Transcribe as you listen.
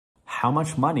how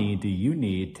much money do you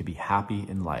need to be happy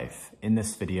in life? In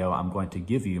this video, I'm going to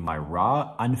give you my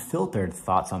raw, unfiltered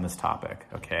thoughts on this topic,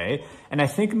 okay? And I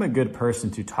think I'm a good person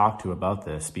to talk to about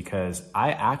this because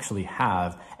I actually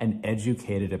have an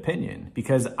educated opinion,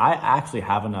 because I actually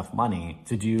have enough money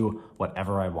to do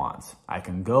whatever I want. I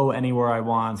can go anywhere I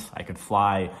want. I could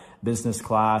fly business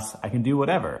class. I can do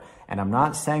whatever. And I'm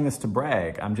not saying this to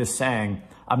brag. I'm just saying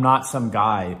I'm not some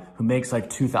guy who makes like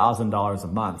 $2,000 a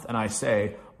month and I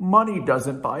say, money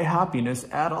doesn't buy happiness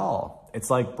at all.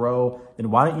 It's like, bro, then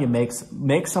why don't you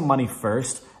make some money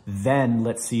first, then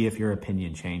let's see if your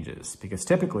opinion changes. Because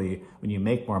typically when you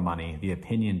make more money, the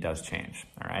opinion does change,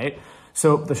 all right?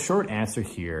 So the short answer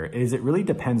here is it really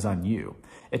depends on you.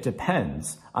 It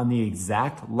depends on the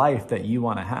exact life that you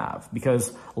want to have.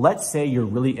 Because let's say you're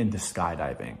really into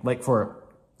skydiving. Like for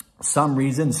some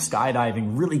reason,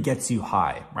 skydiving really gets you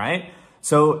high, right?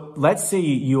 So let's say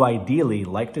you ideally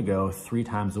like to go 3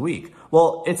 times a week.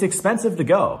 Well, it's expensive to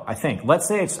go, I think. Let's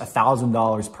say it's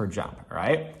 $1,000 per jump,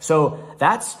 right? So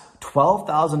that's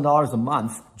 $12,000 a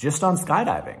month just on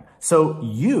skydiving. So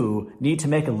you need to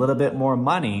make a little bit more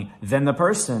money than the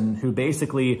person who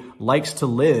basically likes to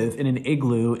live in an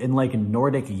igloo in like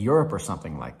Nordic Europe or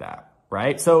something like that,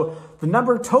 right? So the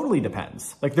number totally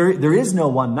depends. Like there is no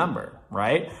one number,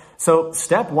 right? So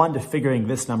step one to figuring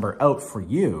this number out for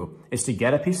you is to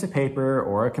get a piece of paper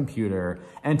or a computer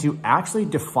and to actually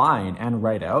define and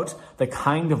write out the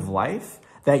kind of life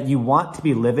that you want to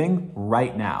be living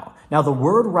right now. Now, the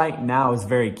word right now is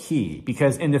very key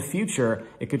because in the future,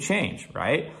 it could change,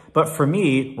 right? But for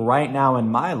me, right now in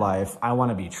my life, I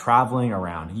want to be traveling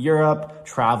around Europe,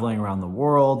 traveling around the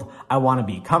world. I want to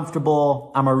be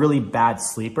comfortable. I'm a really bad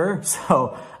sleeper,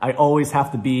 so I always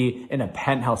have to be in a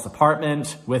penthouse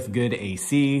apartment with good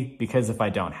AC because if I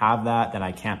don't have that, then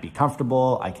I can't be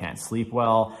comfortable. I can't sleep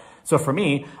well. So for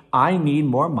me, I need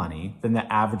more money than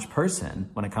the average person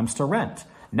when it comes to rent.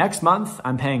 Next month,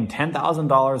 I'm paying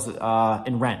 $10,000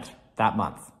 in rent that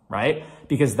month, right?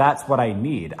 Because that's what I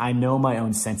need. I know my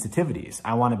own sensitivities.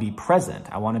 I want to be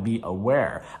present. I want to be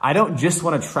aware. I don't just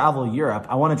want to travel Europe.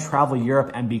 I want to travel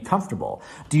Europe and be comfortable.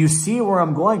 Do you see where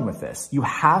I'm going with this? You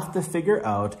have to figure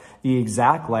out the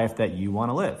exact life that you want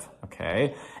to live,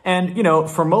 okay? And, you know,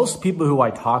 for most people who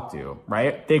I talk to,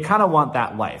 right, they kind of want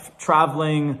that life.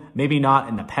 Traveling, maybe not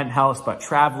in the penthouse, but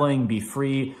traveling, be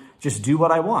free, just do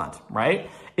what I want, right?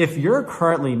 If you're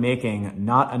currently making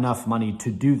not enough money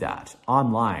to do that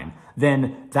online,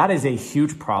 then that is a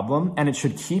huge problem and it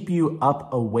should keep you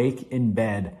up awake in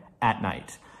bed at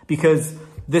night. Because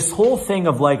this whole thing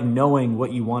of like knowing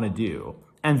what you want to do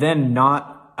and then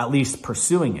not at least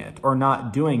pursuing it or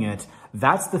not doing it,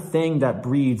 that's the thing that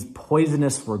breeds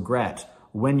poisonous regret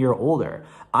when you're older.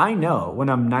 I know when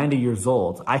I'm 90 years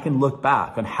old, I can look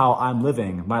back on how I'm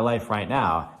living my life right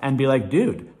now and be like,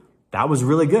 dude, that was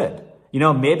really good. You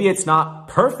know, maybe it's not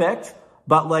perfect,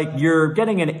 but like you're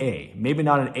getting an A, maybe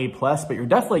not an A+, but you're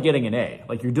definitely getting an A.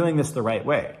 Like you're doing this the right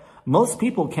way. Most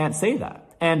people can't say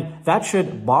that. And that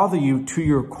should bother you to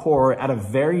your core at a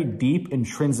very deep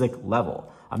intrinsic level.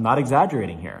 I'm not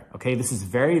exaggerating here. Okay. This is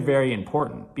very, very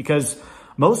important because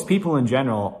most people in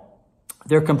general,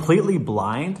 they're completely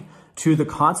blind to the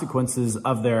consequences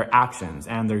of their actions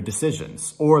and their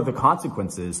decisions or the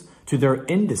consequences to their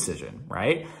indecision,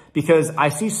 right? Because I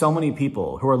see so many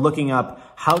people who are looking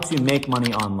up how to make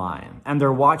money online and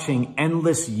they're watching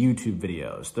endless YouTube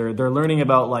videos. They're learning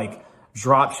about like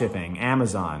drop shipping,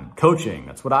 Amazon, coaching.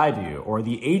 That's what I do, or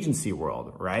the agency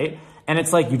world, right? And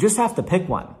it's like, you just have to pick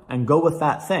one and go with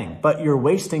that thing, but you're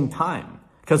wasting time.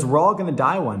 Because we're all going to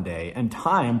die one day, and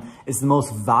time is the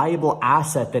most valuable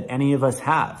asset that any of us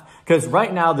have. Because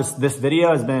right now, this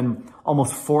video has been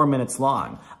almost 4 minutes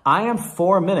long. I am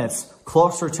 4 minutes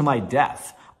closer to my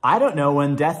death. I don't know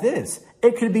when death is.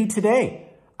 It could be today.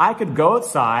 I could go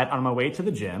outside on my way to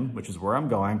the gym, which is where I'm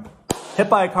going, hit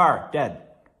by a car, dead.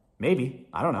 Maybe,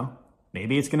 I don't know.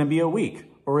 Maybe it's going to be a week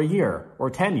or a year or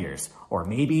 10 years or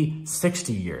maybe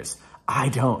 60 years. I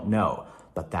don't know.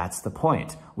 But that's the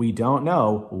point. We don't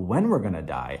know when we're going to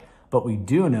die, but we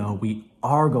do know we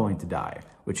are going to die,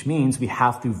 which means we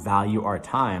have to value our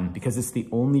time because it's the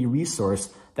only resource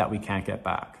that we can't get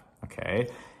back. Okay.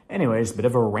 Anyways, bit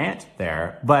of a rant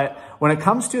there. But when it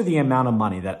comes to the amount of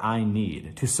money that I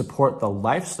need to support the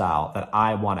lifestyle that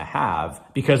I want to have,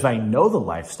 because I know the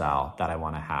lifestyle that I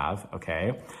want to have,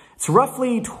 okay, it's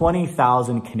roughly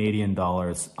 20,000 Canadian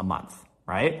dollars a month,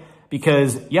 right?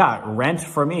 Because yeah, rent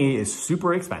for me is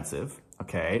super expensive,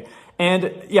 okay?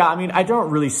 And yeah, I mean, I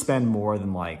don't really spend more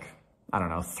than like, I don't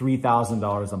know,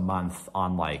 $3,000 a month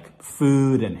on like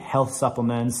food and health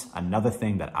supplements, another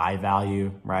thing that I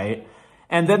value, right?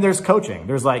 And then there's coaching.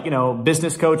 There's like,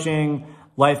 business coaching,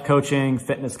 life coaching,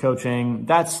 fitness coaching.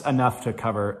 That's enough to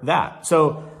cover that.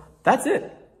 So that's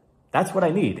it. That's what I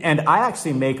need. And I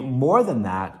actually make more than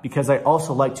that because I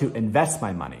also like to invest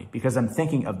my money because I'm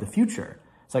thinking of the future.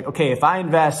 It's like, okay, if I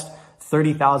invest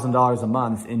 $30,000 a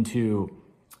month into,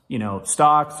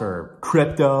 stocks or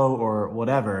crypto or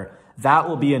whatever, that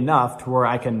will be enough to where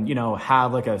I can,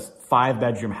 have like a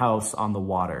 5-bedroom house on the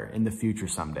water in the future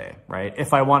someday, right?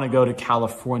 If I want to go to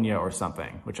California or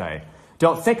something, which I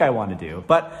don't think I want to do,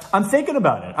 but I'm thinking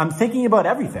about it. I'm thinking about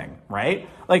everything, right?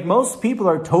 Like most people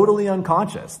are totally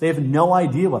unconscious. They have no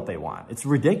idea what they want. It's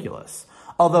ridiculous.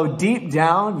 Although deep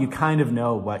down, you kind of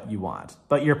know what you want,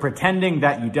 but you're pretending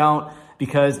that you don't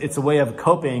because it's a way of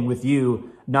coping with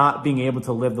you not being able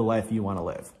to live the life you want to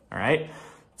live, all right?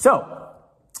 So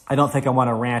I don't think I want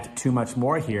to rant too much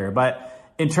more here, but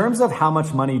in terms of how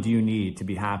much money do you need to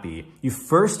be happy, you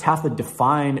first have to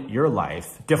define your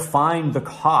life, define the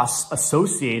costs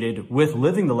associated with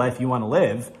living the life you want to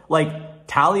live, like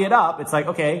tally it up. It's like,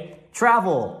 okay,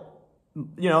 travel,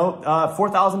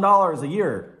 $4,000 a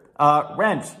year,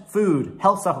 rent, food,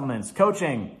 health supplements,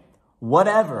 coaching,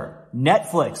 whatever,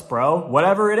 Netflix, bro,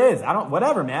 whatever it is.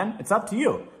 Whatever, man, it's up to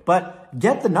you, but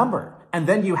get the number. And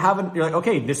then you're like,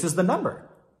 okay, this is the number.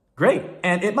 Great.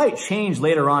 And it might change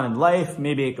later on in life.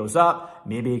 Maybe it goes up,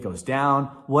 maybe it goes down,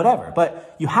 whatever.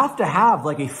 But you have to have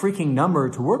like a freaking number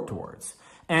to work towards.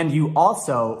 And you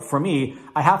also, for me,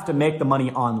 I have to make the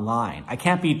money online. I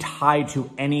can't be tied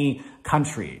to any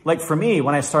country. Like for me,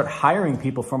 when I start hiring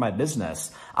people for my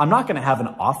business, I'm not going to have an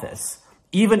office.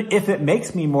 Even if it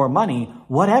makes me more money,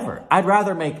 whatever. I'd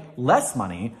rather make less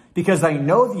money because I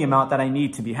know the amount that I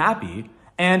need to be happy.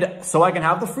 And so I can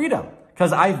have the freedom.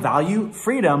 Because I value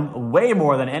freedom way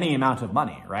more than any amount of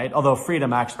money, right? Although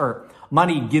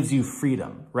money gives you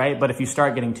freedom, right? But if you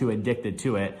start getting too addicted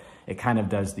to it, it kind of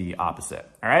does the opposite,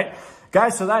 all right?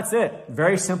 Guys, so that's it.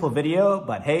 Very simple video,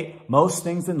 but hey, most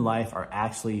things in life are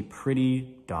actually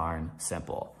pretty darn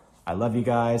simple. I love you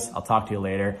guys. I'll talk to you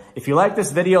later. If you like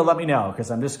this video, let me know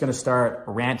because I'm just going to start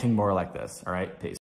ranting more like this, all right? Peace.